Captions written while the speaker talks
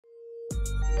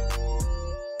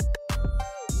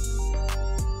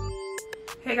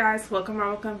Hey guys, welcome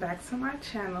back to my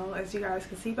channel. As you guys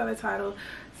can see by the title,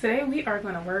 today we are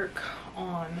going to work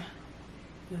on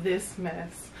this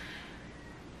mess.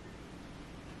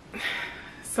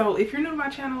 So if you're new to my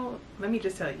channel, let me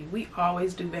just tell you, we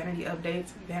always do vanity updates,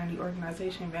 vanity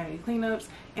organization, vanity cleanups,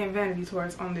 and vanity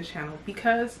tours on this channel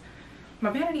because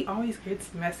my vanity always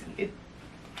gets messy.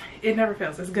 It never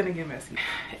fails. It's gonna get messy.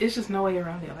 It's just no way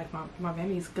around it. Like my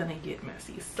vanity's gonna get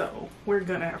messy, so we're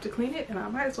gonna have to clean it, and I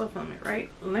might as well film it, right?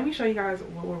 Let me show you guys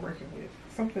what we're working with.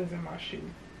 Something's in my shoe.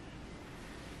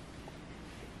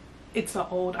 It's an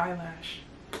old eyelash.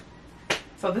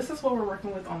 So this is what we're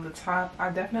working with on the top. I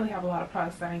definitely have a lot of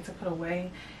products that I need to put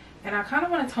away, and I kind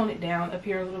of want to tone it down up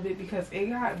here a little bit because it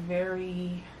got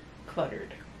very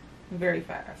cluttered very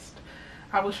fast.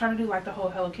 I was trying to do like the whole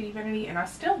Hello Kitty vanity, and I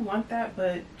still want that,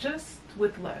 but just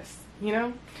with less, you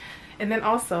know? And then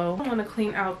also I want to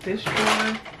clean out this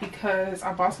drawer because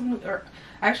I bought some new,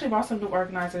 I actually bought some new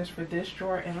organizers for this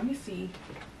drawer, and let me see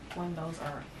when those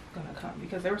are gonna come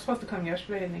because they were supposed to come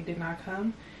yesterday and they did not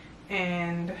come,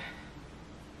 and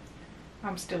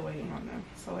I'm still waiting on them.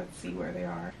 So let's see where they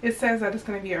are. It says that it's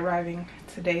going to be arriving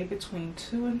today between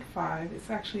 2 and 5. It's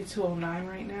actually 2:09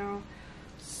 right now,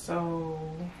 so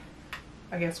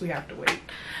I guess we have to wait.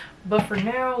 But for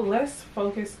now, let's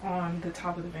focus on the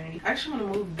top of the vanity. I actually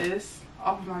want to move this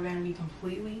off of my vanity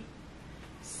completely.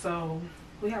 So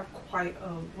we have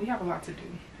a lot to do.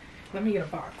 Let me get a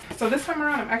box. So this time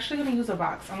around, I'm actually going to use a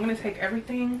box. I'm going to take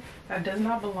everything that does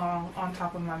not belong on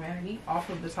top of my vanity off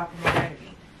of the top of my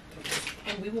vanity.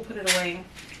 And we will put it away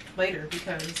later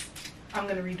because I'm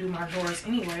going to redo my drawers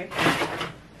anyway.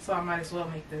 So I might as well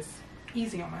make this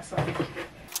easy on myself.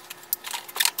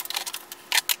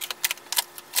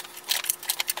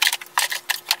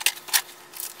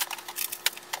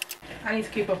 I need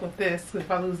to keep up with this. If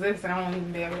I lose this, then I won't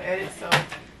even be able to edit, so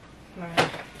I'm gonna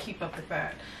keep up with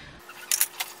that.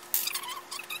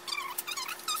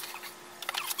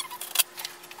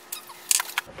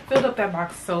 Filled up that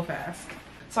box so fast.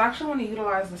 So I actually want to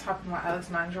utilize the top of my Alex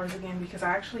 9 drawers again because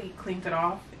I actually cleaned it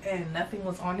off and nothing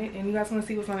was on it. And you guys want to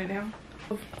see what's on it now?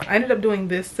 I ended up doing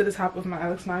this to the top of my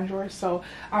Alex 9 drawer, so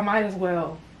I might as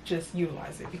well just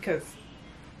utilize it because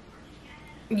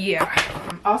yeah.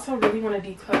 I also really want to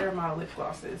declutter my lip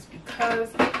glosses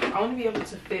because I want to be able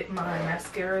to fit my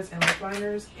mascaras and lip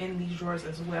liners in these drawers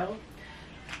as well.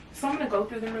 So I'm going to go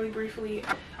through them really briefly.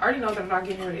 I already know that I'm not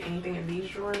getting rid of anything in these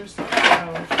drawers, so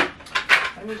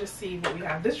let me just see what we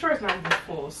have. This drawer is not even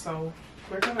full, so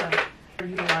we're going to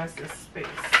utilize this space.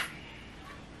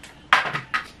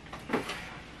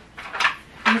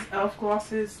 These e.l.f.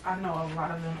 glosses, I know a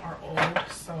lot of them are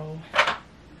old, so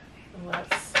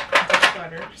let's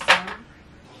declutter some.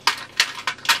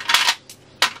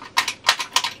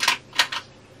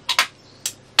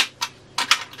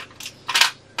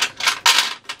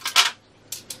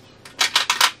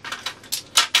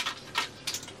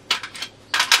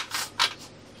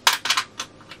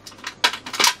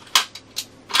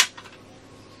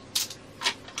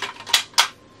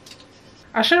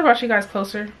 I should have brought you guys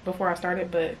closer before I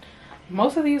started, but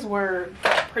most of these were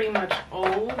pretty much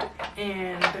old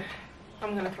and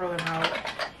I'm gonna throw them out.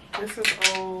 This is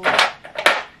old.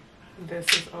 This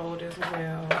is old as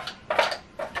well.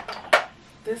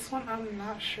 This one I'm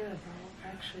not sure about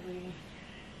actually.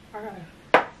 I gotta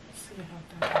see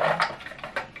about that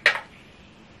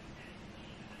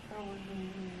one.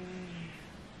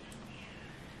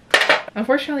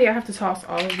 Unfortunately, I have to toss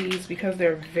all of these because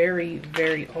they're very,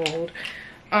 very old.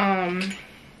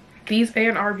 These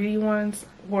A&R Beauty ones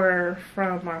were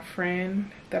from my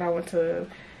friend that I went to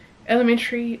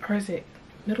elementary, or is it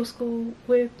middle school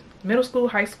with? Middle school,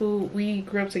 high school, we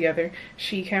grew up together.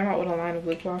 She came out with a line of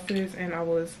lip glosses and I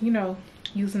was, you know,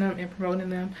 using them and promoting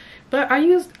them. But I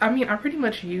pretty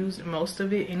much used most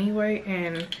of it anyway,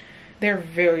 and they're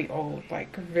very old,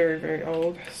 like very, very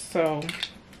old. So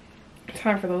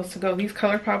time for those to go. These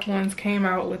ColourPop ones came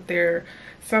out with their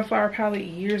sunflower palette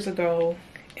years ago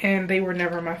and they were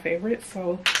never my favorite,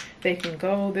 so they can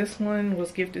go. This one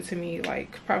was gifted to me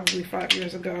like probably 5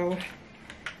 years ago,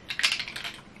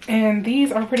 and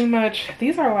these are pretty much,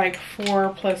 these are like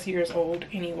 4+ years old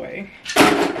anyway,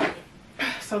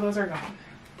 so those are gone.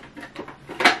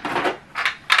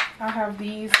 I have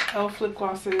these e.l.f. lip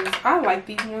glosses. I like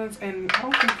these ones, and I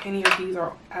don't think any of these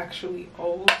are actually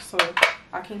old, so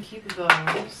I can keep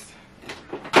those.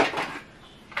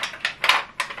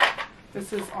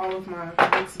 This is all of my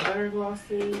Mixed Butter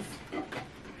glosses.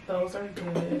 Those are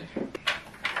good.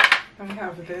 And we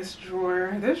have this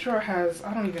drawer. This drawer has,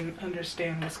 I don't even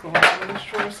understand what's going on in this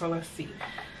drawer, so let's see.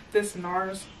 This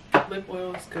NARS lip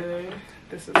oil is good.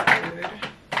 This is good.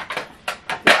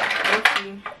 This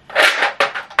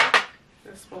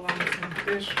this belongs in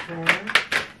this drawer.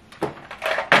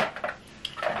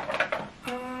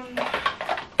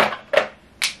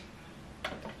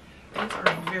 These are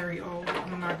very old.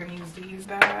 I'm not gonna use these.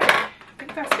 I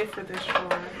think that's it for this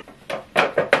drawer.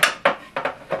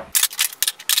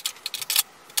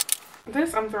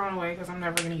 This I'm throwing away because I'm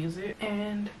never gonna use it.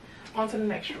 And on to the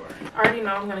next drawer. I already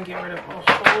know I'm gonna get rid of a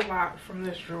whole lot from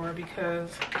this drawer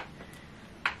because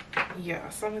yeah,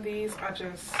 some of these I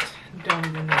just don't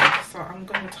even need. So I'm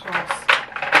gonna toss,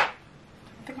 I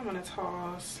think I'm gonna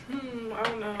toss, I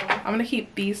don't know. I'm gonna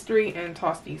keep these 3 and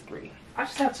toss these 3. I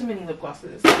just have too many lip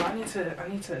glosses, so I need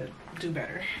to do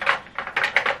better.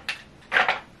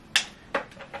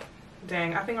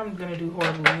 Dang, I think I'm gonna do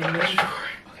horribly in this drawer.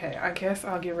 Okay, I guess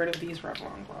I'll get rid of these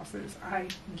Revlon glosses. I'm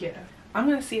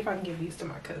gonna see if I can give these to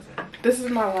my cousin. This is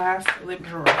my last lip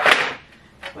drawer.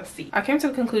 Let's see. I came to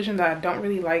the conclusion that I don't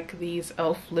really like these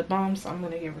e.l.f. lip balms, so I'm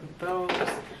gonna get rid of those. I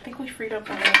think we freed up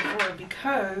one more drawer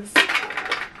because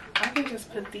I can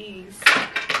just put these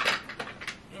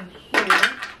in here.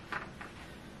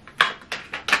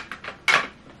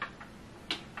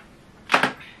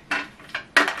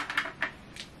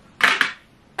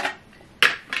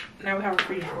 Now we have a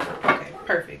free drawer. Okay,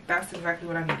 perfect. That's exactly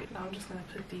what I needed. Now I'm just gonna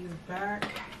put these back.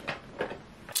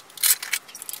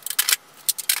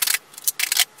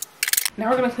 Now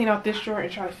we're gonna clean out this drawer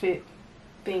and try to fit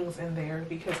things in there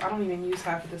because I don't even use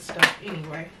half of this stuff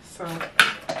anyway. So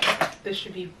this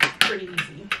should be pretty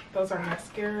easy. Those are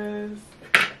mascaras.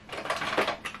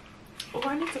 Oh,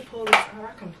 I need to pull this out.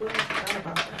 I completely forgot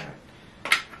about that.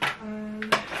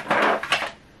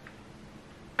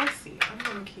 Let's see. I'm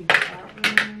gonna keep that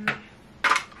one.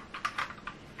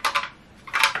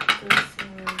 This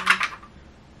one.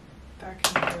 That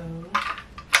can go.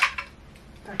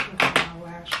 That can go in my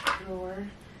lash drawer.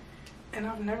 And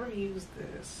I've never used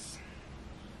this.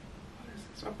 What is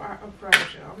this? A brow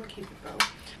gel. I'm gonna keep it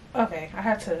though. Okay, I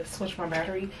had to switch my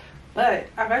battery. But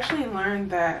I've actually learned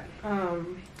that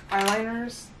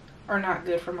eyeliners are not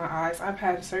good for my eyes. I've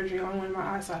had surgery on one of my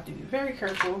eyes, so I have to be very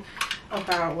careful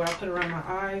about what I put around my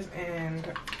eyes,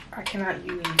 and I cannot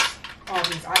use all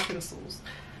these eye pencils.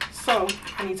 So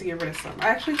I need to get rid of some. I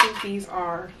actually think these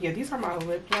are, yeah, these are my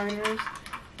lip liners,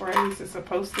 or at least it's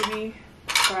supposed to be.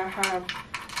 But I have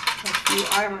a few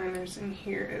eyeliners in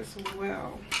here as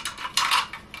well.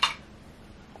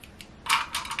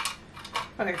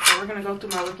 Okay, so we're gonna go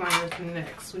through my lip liners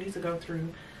next. We need to go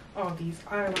through all these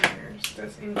eyeliners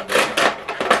that's in here.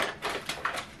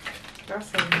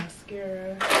 That's a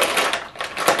mascara.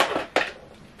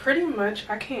 Pretty much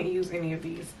I can't use any of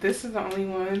these. This is the only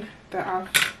one that I've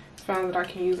found that I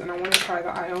can use, and I want to try the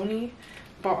Ioni.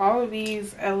 But all of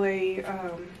these LA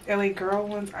Girl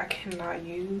ones I cannot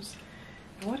use.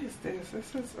 And what is this?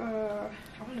 This is I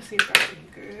want to see if that's any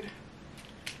good.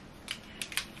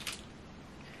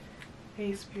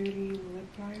 Face Beauty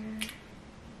lip liner.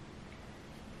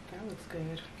 That looks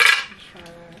good. Let's try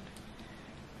that.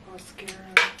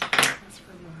 Mascara. That's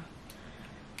for my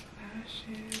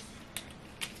lashes.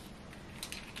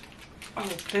 Oh,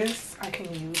 this I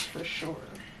can use for sure.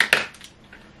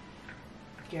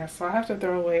 Yeah, so I have to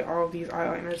throw away all of these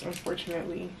eyeliners,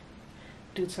 unfortunately,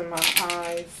 due to my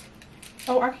eyes.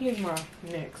 Oh, I can use my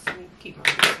NYX. Let me keep my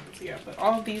NYX. Yeah, but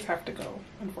all of these have to go,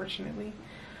 unfortunately.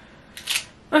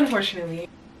 Unfortunately.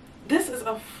 This is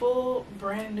a full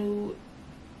brand new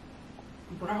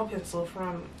brow pencil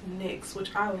from NYX,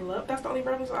 which I love. That's the only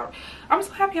brow pencil I'm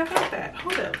so happy I got that.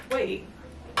 Hold up, wait.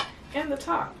 And the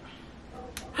top.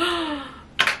 I'm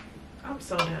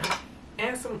so done.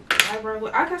 And some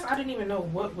eyebrow. I guess I didn't even know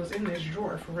what was in this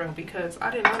drawer for real, because I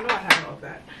did not know I had all of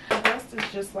that. The rest is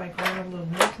just like random little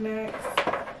knickknacks.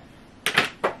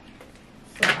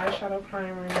 Some eyeshadow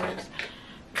primers,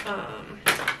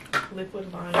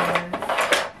 liquid liner,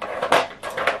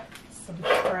 some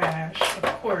trash.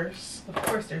 Of course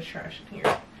there's trash in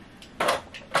here. I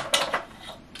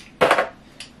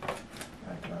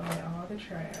throw away all the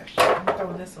trash. I'm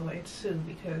throwing this away too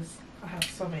because I have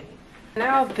so many.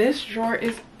 Now this drawer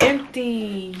is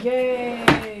empty.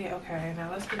 Yay! Okay, now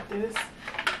let's put this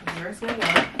where it's gonna go.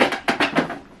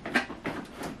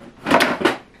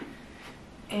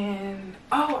 And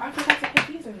oh, I forgot to put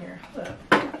these in there. Hold up.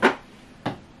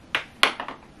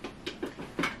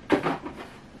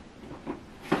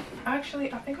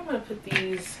 Actually, I think I'm gonna put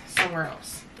these somewhere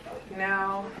else.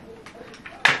 Now,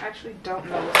 I actually don't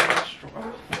know what's in this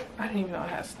drawer. I didn't even know I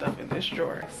had stuff in this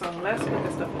drawer. So let's put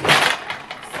this stuff away.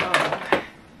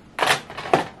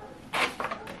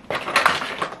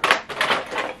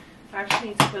 I actually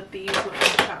need to put these with the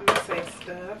Shop Me Safe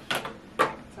stuff.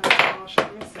 So all Shop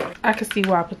Me Safe. I can see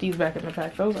why I put these back in the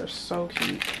pack. Those are so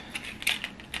cute.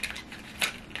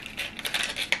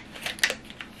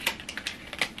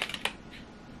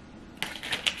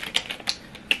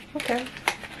 Okay.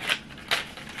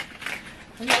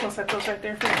 I'm just gonna set those right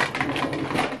there for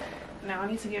now. Now I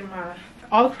need to get my,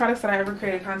 all the products that I ever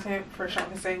created content for Shop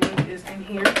and Save with is in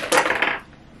here.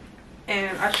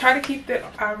 And I try to keep it,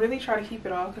 I really try to keep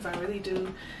it all because I really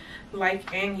do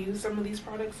like and use some of these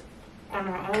products on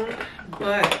my own.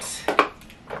 But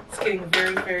it's getting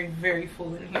very, very, very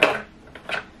full in here.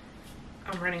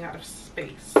 I'm running out of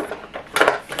space.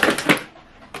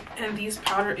 And these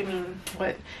powder, I mean,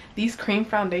 what? These cream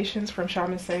foundations from Shop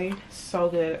and Save, so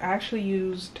good. I actually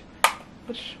used,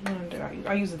 which one did I use?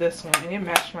 I used this one and it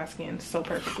matched my skin so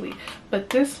perfectly. But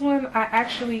this one I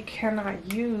actually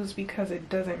cannot use because it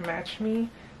doesn't match me.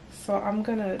 So I'm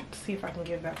gonna see if I can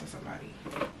give that to somebody.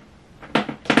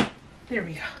 There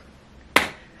we go.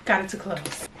 Got it to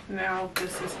close. Now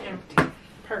this is empty.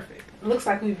 Perfect. Looks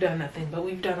like we've done nothing, but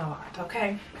we've done a lot,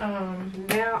 okay? Now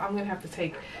I'm gonna have to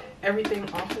take everything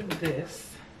off of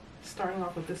this, starting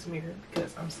off with this mirror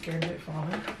because I'm scared of it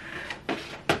falling.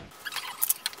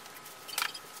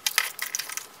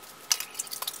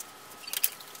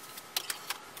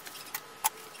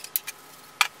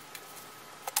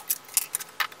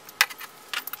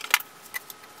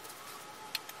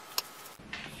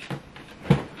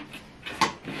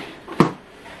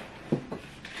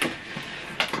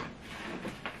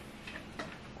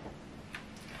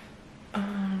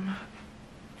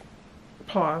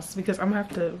 Pause because I'm gonna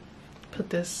have to put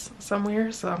this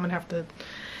somewhere, so I'm gonna have to,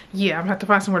 yeah, I'm gonna have to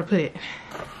find somewhere to put it.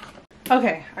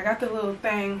 Okay, I got the little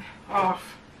thing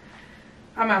off.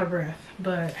 I'm out of breath,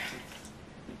 but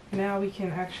now we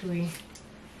can actually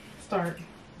start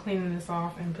cleaning this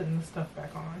off and putting the stuff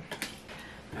back on.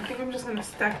 I think I'm just gonna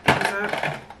stack these up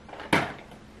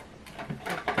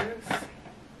like this.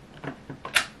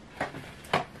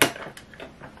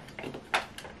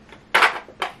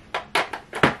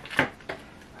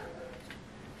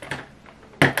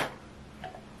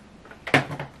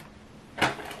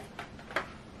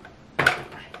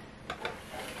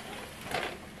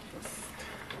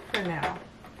 Now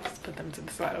just put them to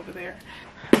the side over there.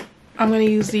 I'm going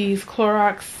to use these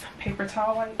Clorox paper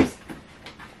towel wipes.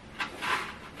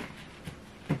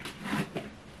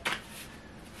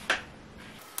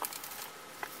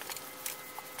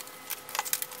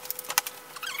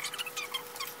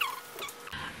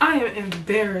 I am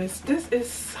embarrassed. This is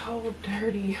so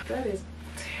dirty. That is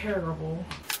terrible.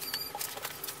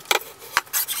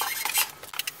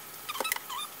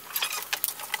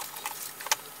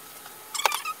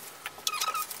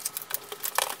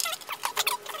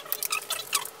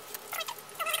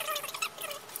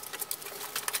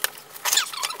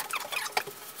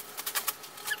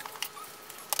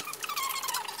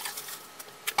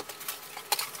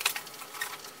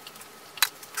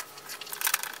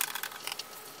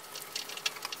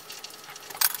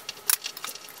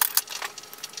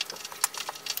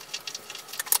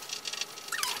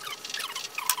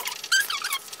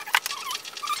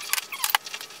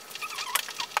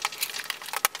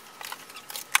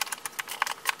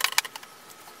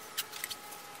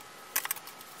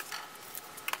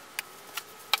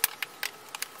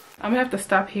 I'm gonna have to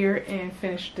stop here and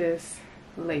finish this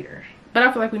later. But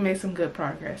I feel like we made some good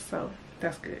progress, so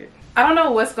that's good. I don't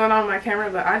know what's going on with my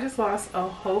camera, but I just lost a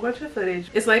whole bunch of footage.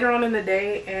 It's later on in the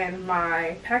day and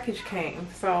my package came.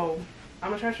 So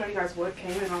I'm gonna try to show you guys what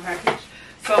came in my package.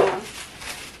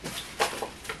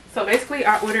 So basically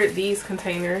I ordered these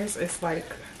containers. It's like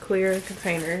clear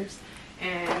containers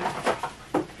and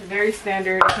very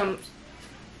standard.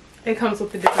 It comes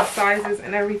with the different sizes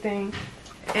and everything.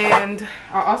 And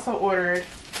I also ordered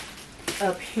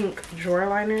a pink drawer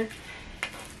liner.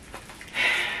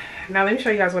 Now let me show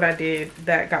you guys what I did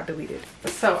that got deleted.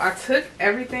 So I took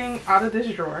everything out of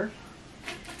this drawer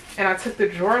and I took the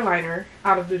drawer liner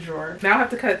out of the drawer. Now I have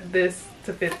to cut this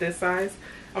to fit this size.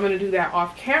 I'm going to do that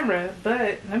off camera,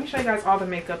 but let me show you guys all the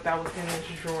makeup that was in this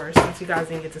drawer since you guys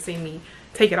didn't get to see me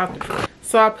take it out the drawer.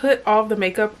 So I put all the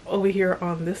makeup over here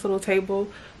on this little table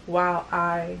while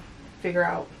I figure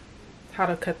out how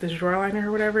to cut this drawer liner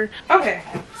or whatever. Okay,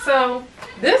 so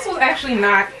this was actually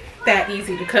not that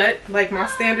easy to cut. Like my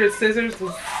standard scissors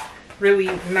was really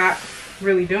not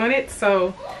really doing it,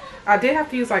 so I did have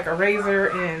to use like a razor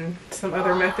and some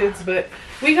other methods, but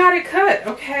we got it cut.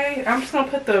 Okay, I'm just gonna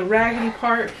put the raggedy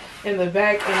part in the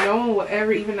back and no one will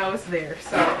ever even know it's there.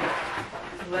 So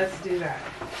let's do that.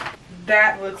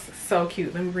 That looks so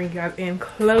cute. Let me bring you guys in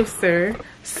closer.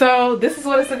 So this is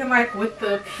what it's looking like with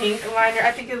the pink liner.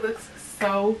 I think it looks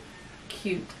so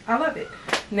cute. I love it.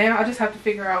 Now I just have to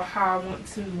figure out how I want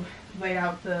to lay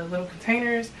out the little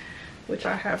containers, which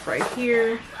I have right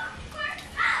here.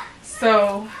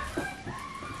 So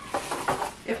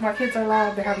if my kids are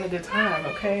loud, they're having a good time,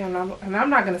 okay? And I'm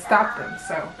not gonna stop them,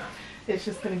 so it's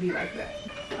just gonna be like that.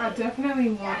 I definitely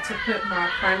want to put my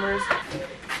primers.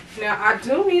 Now I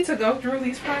do need to go through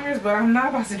these primers, but I'm not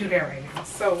about to do that right now.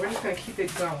 So we're just gonna keep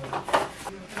it going.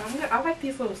 I like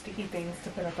these little sticky things to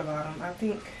put at the bottom. I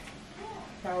think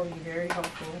that would be very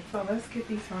helpful. So let's get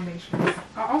these foundations.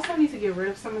 I also need to get rid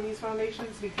of some of these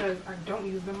foundations because I don't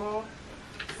use them all.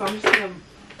 So I'm just gonna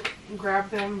grab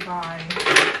them by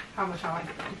how much I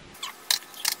like them.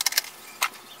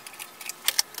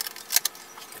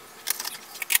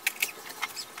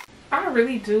 I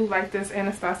really do like this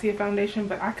Anastasia foundation,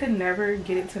 but I could never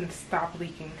get it to stop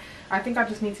leaking. I think I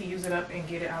just need to use it up and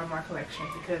get it out of my collection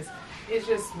because it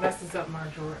just messes up my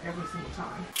drawer every single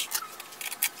time.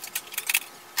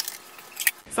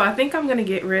 So I think I'm gonna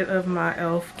get rid of my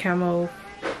e.l.f. camo,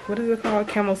 what is it called?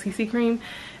 Camo CC cream.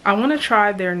 I want to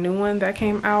try their new one that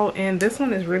came out, and this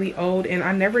one is really old and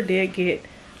I never did get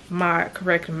my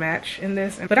correct match in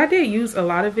this, but I did use a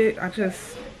lot of it.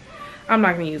 I'm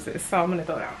not gonna use this, so I'm gonna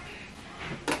throw it out.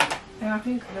 And I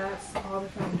think that's all the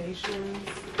foundations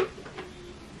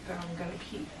that I'm gonna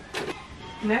keep.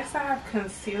 Next I have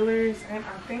concealers, and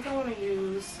I think I want to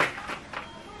use,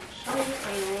 should I use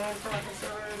a one for my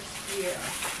concealers? Yeah,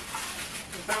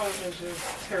 that one is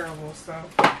just terrible. So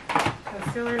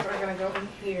concealers are gonna go in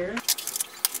here.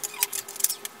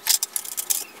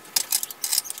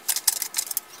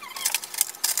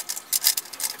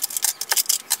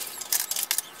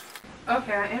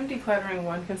 Okay, I am decluttering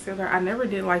one concealer. I never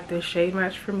did like this shade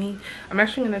match for me. I'm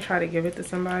actually going to try to give it to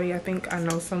somebody. I think I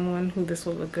know someone who this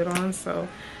will look good on, so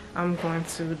I'm going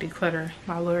to declutter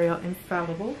my L'Oreal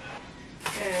Infallible.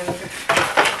 And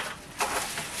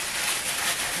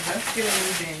let's get a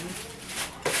new bin.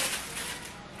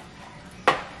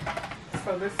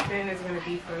 So this bin is going to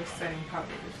be for setting powders.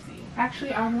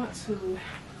 Actually, I want to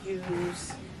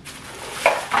use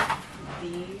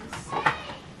these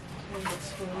in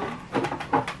between.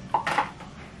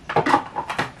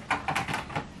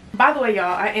 By the way,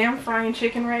 y'all, I am frying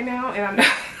chicken right now, and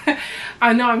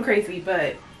I know I'm crazy,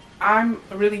 but I'm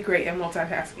really great at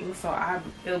multitasking, so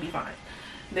it'll be fine.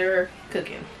 They're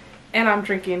cooking, and I'm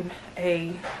drinking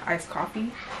a iced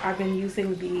coffee. I've been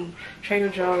using the Trader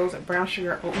Joe's brown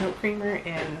sugar oat milk creamer,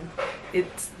 and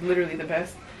it's literally the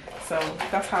best. So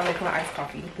that's how I make my iced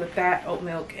coffee, with that oat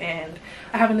milk, and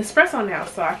I have an espresso now,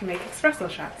 so I can make espresso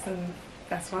shots, and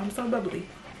that's why I'm so bubbly.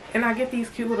 And I get these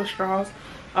cute little straws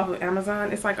off of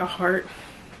Amazon. It's like a heart.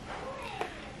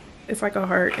 It's like a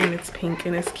heart, and it's pink,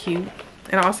 and it's cute.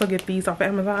 And I also get these off of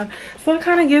Amazon, so it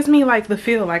kind of gives me like the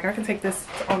feel like I can take this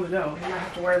on the go and not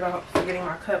have to worry about forgetting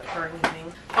my cup or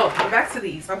anything. Oh, back to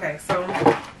these. Okay, so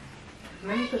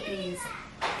let me put these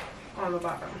on the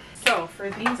bottom. So for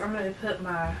these, I'm going to put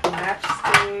my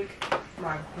matchstick,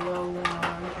 my glow wand,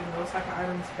 and those type of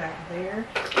items back there.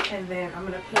 And then I'm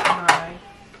going to put my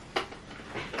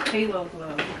Halo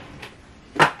Glow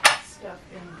stuff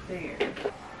in there.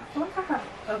 I feel like I have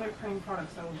other cream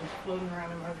products that were just floating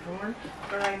around in my drawer,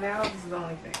 but right now this is the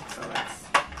only thing, so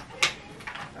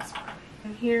that's fine.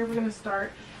 And here we're going to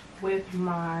start with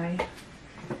my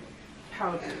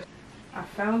powder. I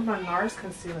found my NARS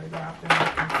concealer that I've been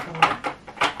looking for.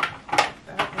 Put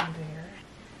that in there.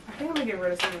 I think I'm going to get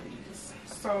rid of some of these.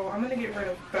 So I'm going to get rid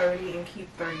of 30 and keep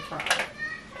 35.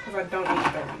 Because I don't need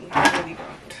 30. I really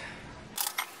don't.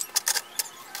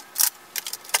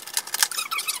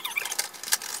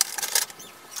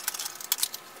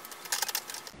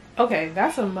 Okay,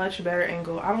 that's a much better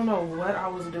angle. I don't know what I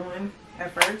was doing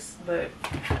at first, but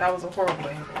that was a horrible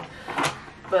angle.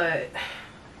 But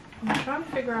I'm trying to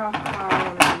figure out how I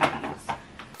want to do these.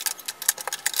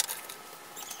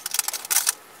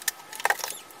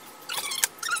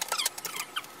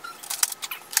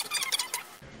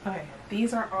 Okay,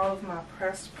 these are all of my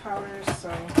pressed powders,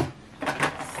 so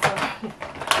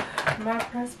my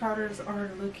pressed powders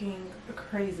are looking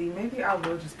crazy. Maybe I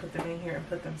will just put them in here and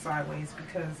put them sideways,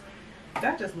 because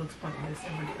that just looks pointless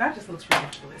and that just looks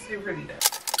ridiculous. It really does.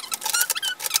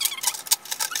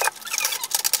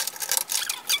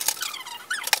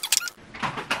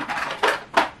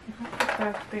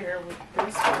 That there with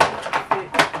this one fit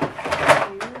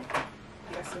here.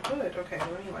 Yes, it would. Okay,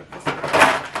 let me like this.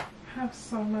 I have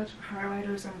so much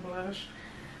highlighters and blush.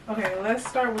 Okay, let's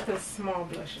start with the small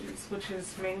blushes, which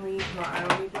is mainly my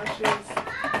Iony blushes.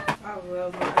 I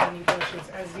love my Iony blushes,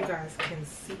 as you guys can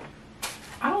see.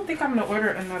 I don't think I'm gonna order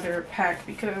another pack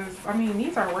because I mean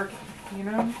these are working, you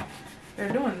know?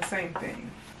 They're doing the same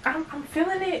thing. I'm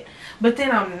feeling it, but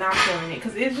then I'm not feeling it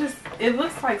because it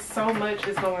looks like so much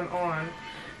is going on.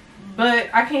 But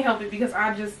I can't help it because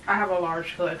I have a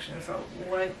large collection. So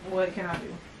what can I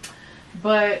do?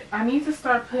 But I need to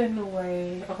start putting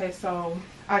away. Okay, so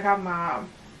I got my,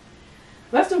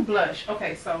 let's do blush.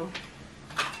 Okay, so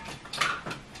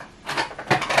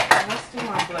let's do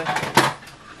my blushes.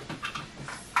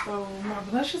 So my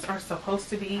blushes are supposed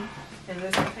to be in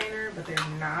this container, but they're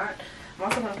not. I'm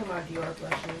also going to put my Dior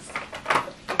blushes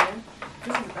up here.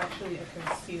 This is actually a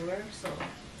concealer, so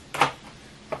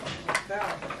that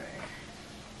out of the way.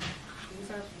 These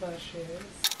are blushes.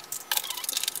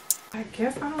 I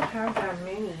guess I don't have that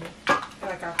many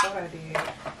like I thought I did.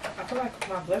 I feel like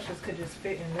my blushes could just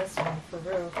fit in this one for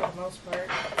real, for the most part.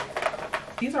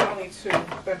 These are only 2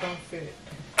 that don't fit.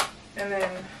 And then,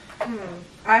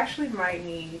 I actually might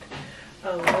need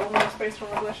a little more space for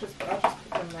my blushes, but I'll just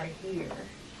put them right here.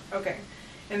 Okay.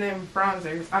 And then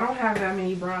bronzers. I don't have that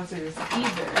many bronzers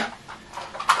either.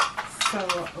 So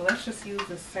let's just use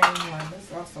the same one. This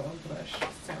is also a blush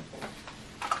sample.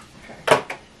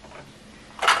 Okay.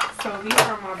 So these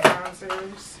are my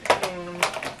bronzers, and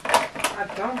I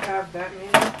don't have that many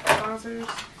bronzers,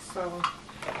 so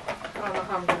I don't know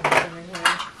how I'm going to put them in here,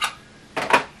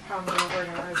 how I'm going to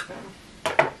organize them.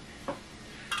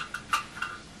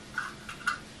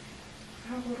 I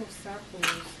have little samples.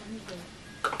 I need to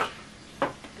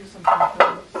do some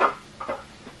photos.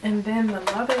 And then the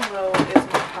mother row is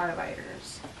my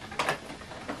highlighters.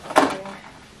 Okay.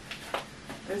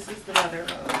 This is the mother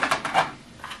row.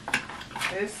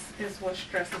 This is what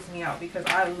stresses me out because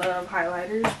I love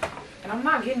highlighters and I'm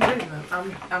not getting rid of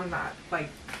them. I'm not. Like,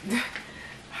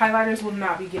 highlighters will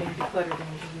not be getting decluttered in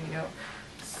this video.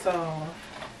 So,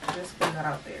 just putting that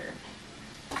out there.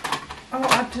 Oh,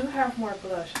 I do have more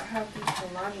blush. I have these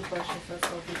Vanity blushes that's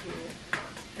over here.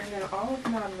 And then all of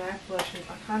my MAC blushes,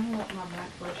 I kind of want my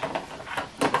MAC blushes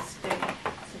to stay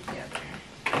together.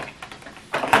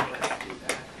 Let's do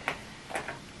that.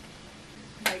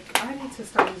 Like, I need to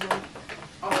start using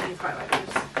all these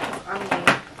highlighters. I mean,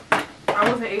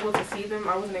 I wasn't able to see them.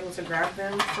 I wasn't able to grab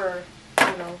them for,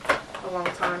 you know, a long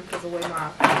time because of the way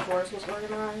my drawers was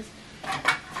organized.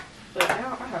 But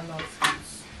now I have no excuse.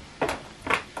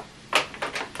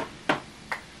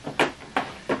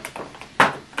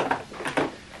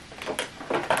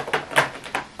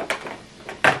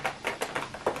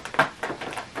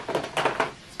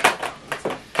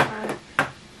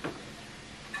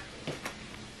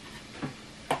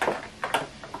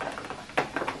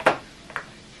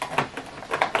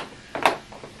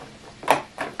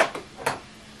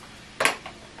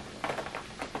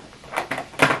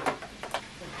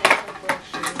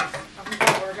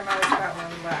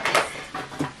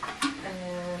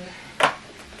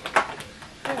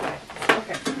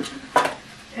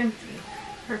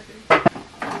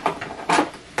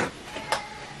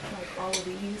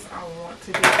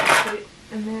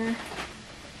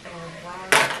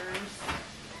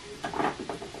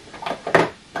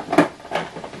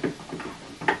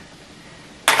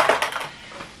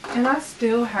 And I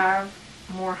still have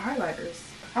more highlighters.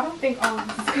 I don't think all of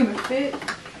this is gonna fit,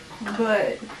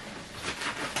 but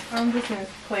I'm just gonna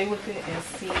play with it and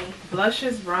see.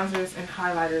 Blushes, bronzers, and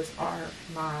highlighters are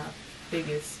my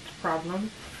biggest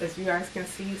problem, as you guys can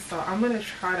see. So I'm gonna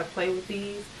try to play with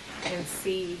these and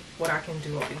see what I can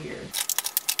do over here.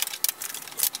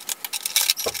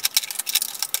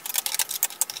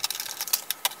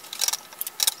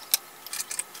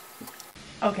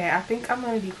 Okay, I think I'm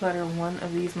going to declutter one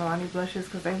of these Milani blushes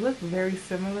because they look very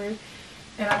similar.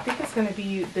 And I think it's going to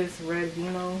be this red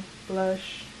Vino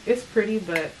blush. It's pretty,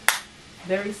 but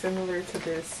very similar to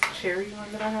this cherry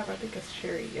one that I have. I think it's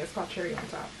cherry. Yeah, it's called cherry on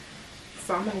top.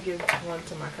 So I'm going to give one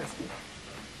to my cousin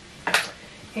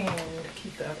and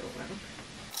keep the other one.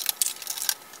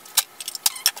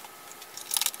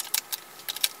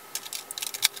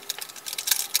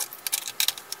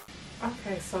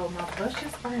 Okay, so my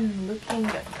blushes are looking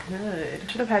good.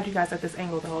 Should have had you guys at this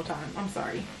angle the whole time. I'm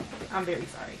sorry. I'm very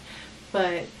sorry.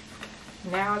 But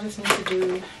now I just need to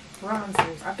do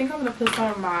bronzers. I think I'm going to put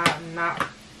some of my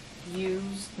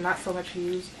not so much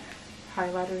used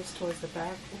highlighters towards the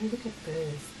back. Ooh, look at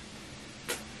this.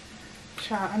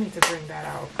 Child, I need to bring that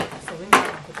out. So let me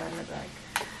put that in the back.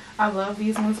 I love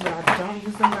these ones, but I don't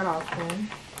use them that often.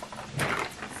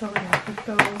 So we're going to put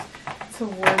those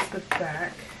towards the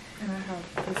back. And I have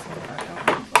this one that I don't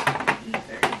use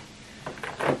either.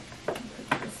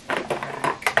 Put this one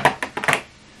back.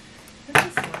 And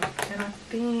this one. And I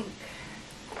think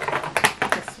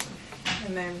this one.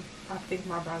 And then I think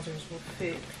my bronzers will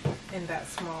fit in that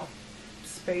small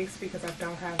space because I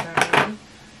don't have that many.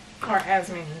 or as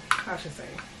many, I should say,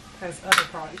 as other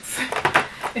products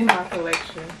in my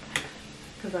collection,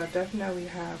 because I definitely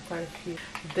have quite a few.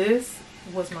 This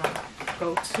was my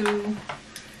go-to.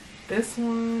 This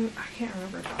one, I can't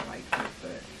remember if I liked it,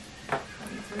 but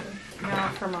now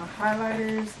for my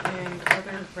highlighters and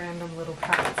other random little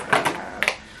palettes that I have.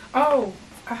 Oh,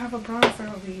 I have a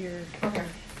bronzer over here. Okay,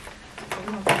 so we're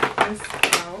gonna take this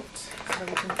out so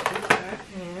we can put that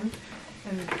in,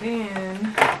 and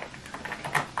then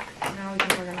now we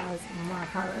can organize my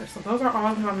highlighters. So those are all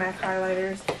of my MAC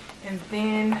highlighters, and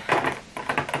then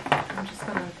I'm just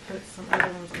gonna put some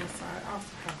other ones on the side. I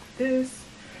also have this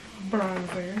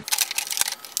bronzer.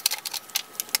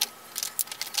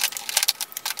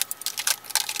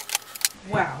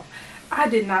 Wow, I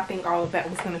did not think all of that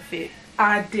was gonna fit.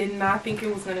 I did not think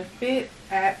it was gonna fit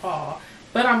at all,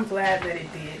 but I'm glad that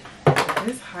it did.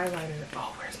 This highlighter,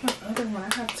 oh, where's my other one?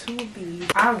 I have two of these.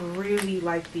 I really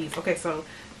like these. Okay, so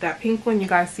that pink one, you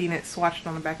guys seen it swatched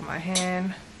on the back of my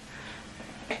hand.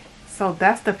 So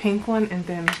that's the pink one, and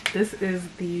then this is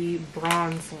the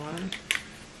bronze one.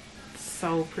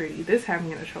 So pretty. This had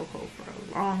me in a chokehold for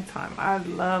a long time. I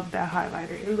love that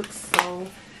highlighter. It looks so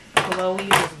glowy.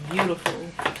 It's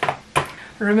beautiful.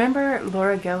 Remember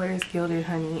Laura Geller's Gilded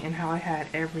Honey and how I had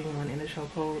everyone in a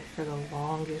chokehold for the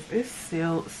longest? It's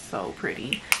still so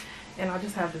pretty. And I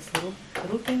just have this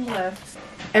little thing left.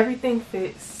 Everything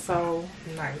fits so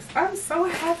nice. I'm so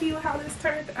happy with how this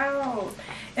turned out.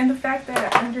 And the fact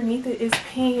that underneath it is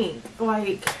pink.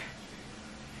 Like,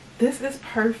 this is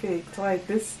perfect. Like,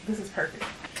 this is perfect.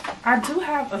 I do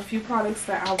have a few products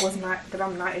that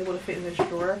I'm not able to fit in this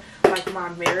drawer, like my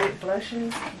Merit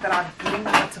blushes that I do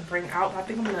want to bring out. I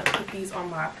think I'm gonna put these on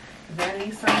my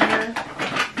Vanity somewhere,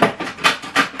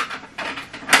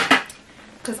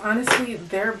 because honestly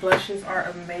their blushes are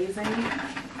amazing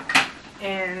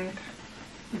and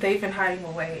they've been hiding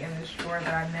away in this drawer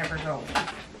that I never go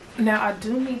in. Now I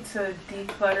do need to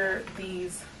declutter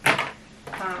these.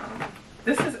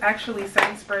 This is actually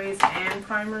setting sprays and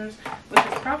primers, which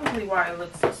is probably why it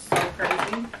looks so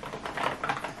crazy.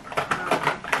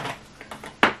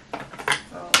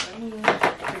 So let me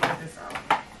figure this out.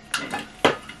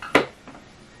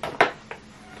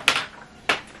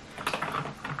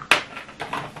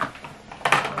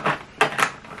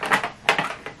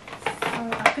 So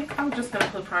I think I'm just going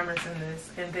to put primers in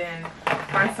this and then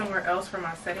find somewhere else for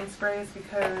my setting sprays,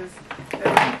 because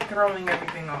they're throwing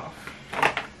everything off.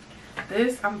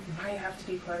 This I might have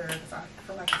to declutter because I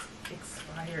feel like it's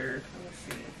expired. Let me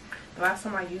see. The last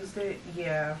time I used it,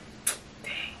 yeah.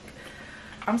 Dang.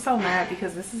 I'm so mad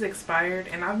because this is expired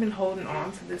and I've been holding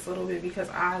on to this a little bit because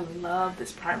I love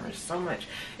this primer so much.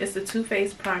 It's the Too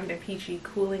Faced Primed and Peachy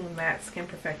Cooling Matte Skin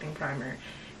Perfecting Primer.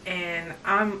 And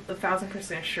I'm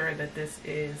 1000% sure that this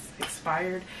is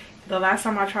expired. The last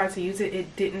time I tried to use it,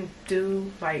 it didn't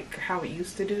do like how it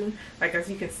used to do. Like, as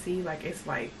you can see, like it's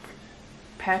like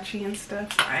patchy and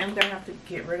stuff. So I am gonna have to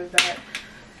get rid of that,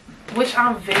 which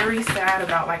I'm very sad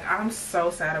about. Like, I'm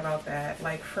so sad about that,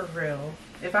 like, for real.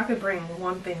 If I could bring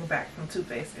one thing back from Too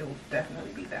Faced, it would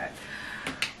definitely be that.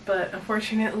 But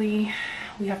unfortunately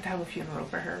we have to have a funeral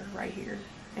for her right here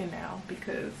and now,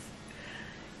 because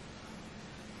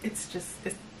it's just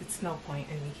it's no point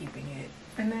in me keeping it.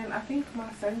 And then I think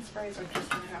my setting sprays are just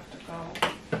gonna have to go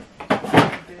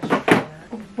in this drawer.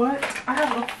 What? I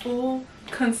have a full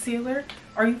concealer?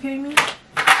 Are you kidding me?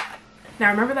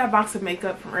 Now, remember that box of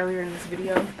makeup from earlier in this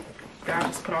video that I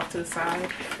just put off to the side?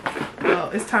 Well,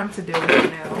 it's time to deal with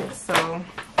it now. So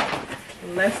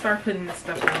let's start putting this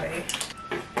stuff away.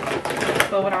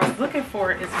 But what I was looking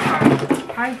for is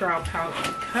my eyebrow pouch,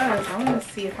 because I want to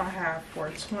see if I have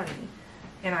 420,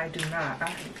 and I do not.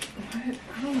 I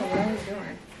don't know what I was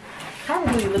doing.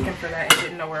 Probably looking for that and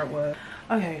didn't know where it was.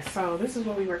 Okay, so this is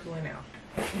what we working with now.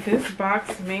 This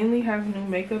box mainly has new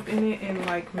makeup in it and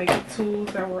like makeup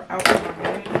tools that were out of my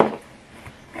Vanity.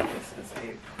 This is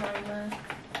a primer.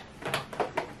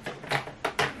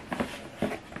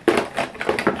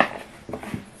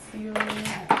 Concealer.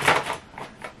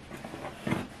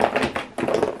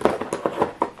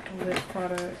 Lip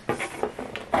products.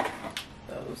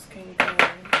 Those can go.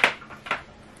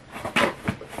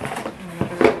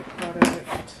 Another lip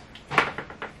product.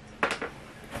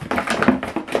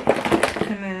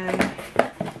 And then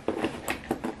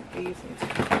these need to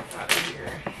come out of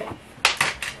here.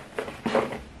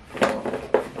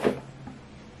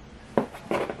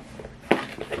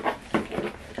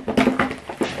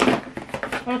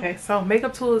 Okay, so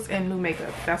makeup tools and new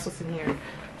makeup. That's what's in here.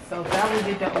 So that will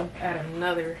get dealt with at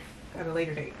a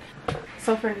later date.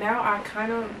 So for now, I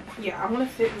want to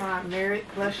fit my Merit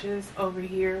blushes over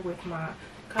here with my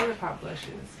ColourPop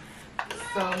blushes.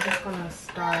 So I'm just gonna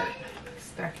start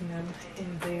stacking them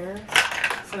in there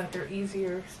so that they're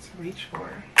easier to reach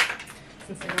for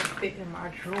since they don't fit in my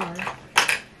drawer.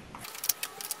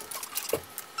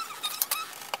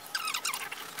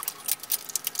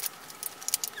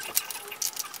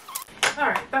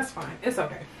 Alright, that's fine. It's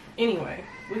okay. Anyway,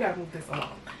 we gotta move this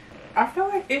along. I feel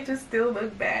like it just still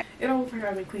looks bad. It don't look like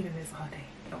I've been cleaning this all day.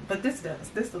 But this does.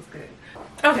 This looks good.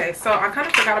 Okay, so I kind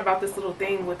of forgot about this little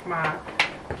thing with my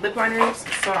lip liners.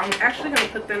 So I'm actually going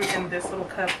to put them in this little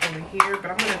cup over here.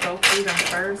 But I'm going to go through them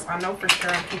first. I know for sure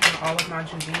I'm keeping all of my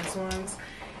Juvia's ones.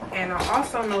 And I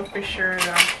also know for sure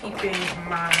that I'm keeping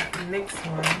my NYX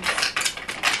ones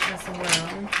as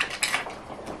well.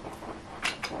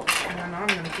 And I know I'm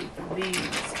going to keep these.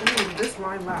 Ooh, this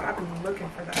Line Loud. I've been looking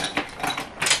for that.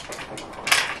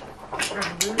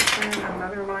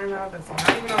 Another Line Loud that's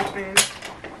not even open.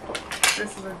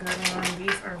 This is a good one.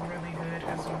 These are really good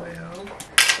as well.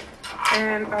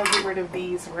 And I'll get rid of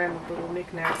these random little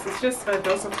knickknacks. It's just a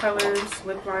Dose of Colors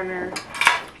lip liner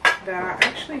that I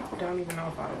actually don't even know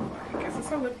if I would like. Is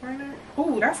this a lip liner?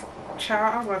 Ooh, that's,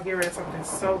 child, I'm gonna get rid of something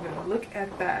so good. Look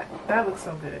at that. That looks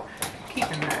so good.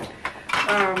 Keeping that.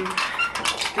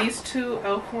 These two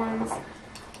e.l.f. ones,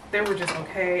 they were just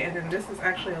okay. And then this is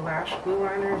actually a lash glue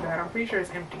liner that I'm pretty sure is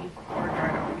empty or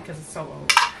dried out because it's so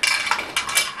old.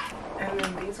 And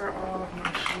then these are all of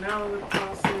my Chanel lip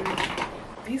glosses.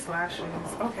 These lashes,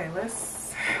 okay,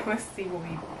 let's see what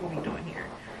we doing here.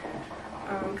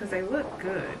 Because they look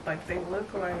good. Like, they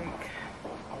look like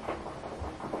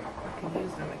I can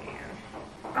use them again.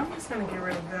 I'm just gonna get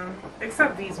rid of them,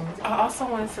 except these ones. I also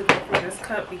wanted to go for this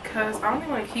cup because I only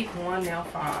want to keep one nail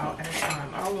file out at a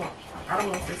time. I don't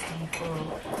want this to be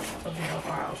full of nail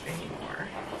files anymore.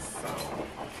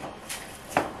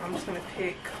 So I'm just gonna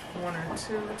pick one or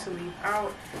two to leave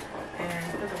out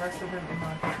and put the rest of them in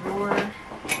my drawer.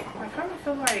 I kind of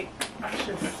feel like I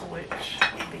should switch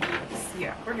these.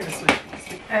 Yeah, we're gonna switch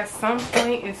these. At some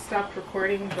point it stopped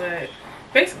recording, but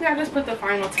basically I just put the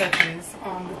final touches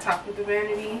on the top of the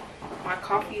vanity. My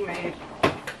coffee made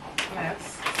a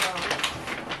mess,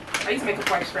 so I use makeup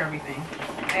wipes for everything.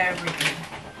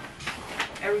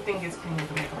 Everything gets cleaned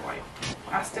with a makeup wipe.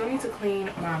 I still need to clean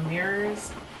my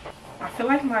mirrors. I feel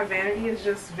like my vanity is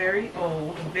just very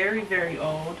old, very, very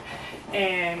old.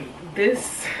 And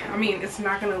this, I mean, it's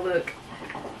not gonna look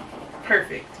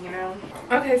perfect, you know?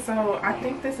 Okay, so I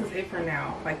think this is it for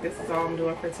now. Like, this is all I'm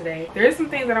doing for today. There is some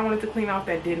things that I wanted to clean off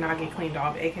that did not get cleaned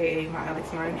off, aka my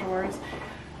LX9 drawers.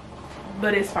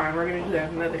 But it's fine. We're gonna do that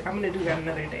I'm gonna do that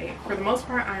another day. For the most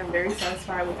part, I am very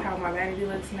satisfied with how my vanity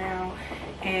looks now,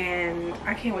 and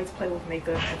I can't wait to play with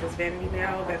makeup at this vanity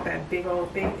now that that big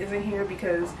old thing is in here,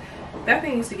 because that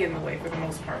thing used to get in the way for the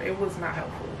most part. It was not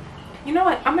helpful. You know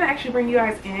what? I'm gonna actually bring you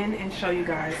guys in and show you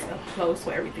guys up close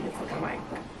what everything is looking like.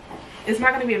 It's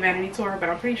not gonna be a vanity tour, but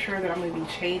I'm pretty sure that I'm gonna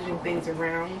be changing things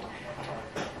around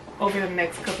over the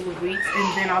next couple of weeks,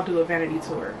 and then I'll do a vanity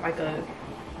tour, like a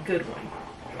good one.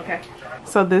 Okay,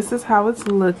 so this is how it's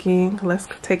looking. Let's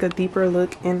take a deeper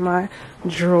look in my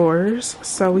drawers.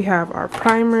 So we have our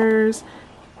primers,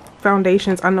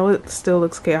 foundations. I know it still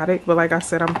looks chaotic, but like I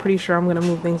said, I'm pretty sure I'm gonna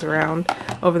move things around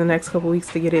over the next couple weeks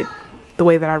to get it the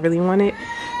way that I really want it.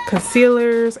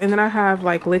 Concealers, and then I have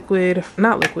like liquid,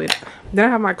 not liquid, then I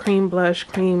have my cream blush,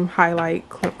 cream highlight,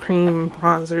 cream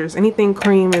bronzers. Anything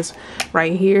cream is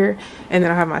right here. And then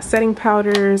I have my setting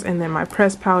powders, and then my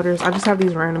pressed powders. I just have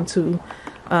these random two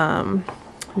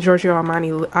Giorgio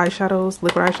Armani eyeshadows,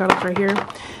 liquid eyeshadows right here.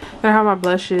 Then I have my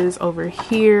blushes over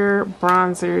here,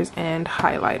 bronzers and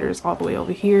highlighters all the way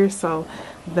over here. So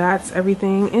that's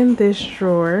everything in this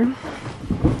drawer.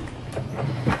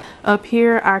 Up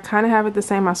here, I kind of have it the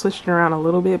same. I switched it around a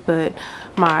little bit, but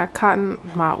my cotton,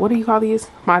 what do you call these?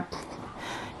 My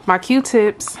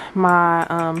Q-tips, my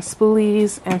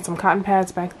spoolies, and some cotton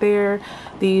pads back there.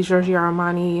 These Giorgio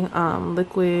Armani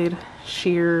liquid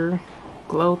sheer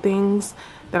glow things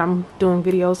that I'm doing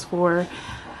videos for.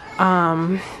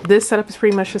 This setup is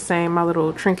pretty much the same. My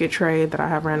little trinket tray that I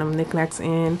have random knickknacks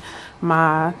in,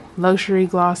 my luxury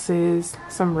glosses,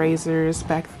 some razors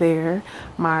back there,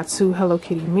 my two Hello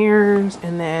Kitty mirrors,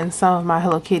 and then some of my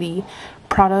Hello Kitty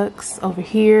products over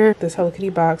here. This Hello Kitty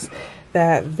box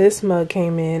that this mug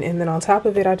came in, and then on top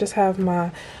of it I just have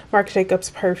my Marc Jacobs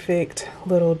Perfect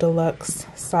little deluxe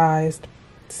sized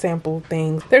sample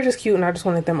things. They're just cute and I just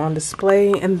wanted them on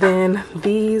display. And then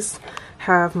these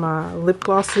have my lip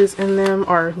glosses in them,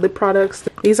 or lip products.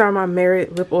 These are my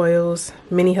Merit lip oils,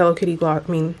 mini Hello Kitty gloss,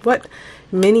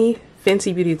 mini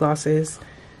Fenty Beauty glosses,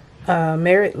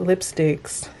 Merit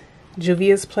lipsticks,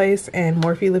 Juvia's Place and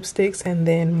Morphe lipsticks, and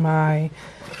then my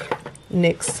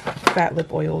NYX fat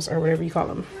lip oils or whatever you call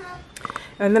them.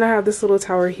 And then I have this little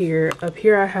tower here. Up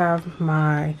here I have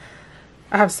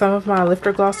some of my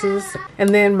lifter glosses, and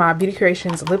then my Beauty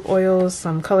Creations lip oils,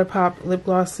 some ColourPop lip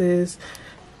glosses,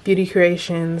 Beauty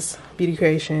Creations,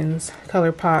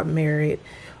 ColourPop, Merit,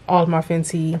 all of my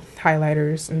Fenty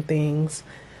highlighters and things,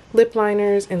 lip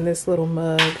liners in this little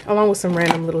mug, along with some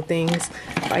random little things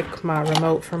like my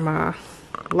remote for my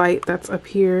light that's up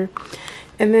here.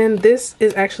 And then this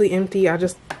is actually empty. I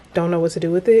just don't know what to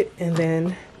do with it. And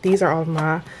then these are all of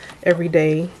my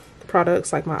everyday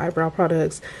products, like my eyebrow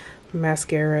products,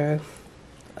 mascara,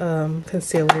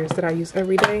 concealers that I use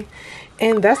every day.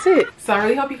 And that's it. So I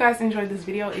really hope you guys enjoyed this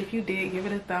video. If you did, give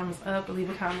it a thumbs up, leave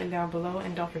a comment down below,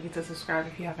 and don't forget to subscribe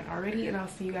if you haven't already. And I'll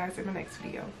see you guys in my next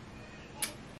video.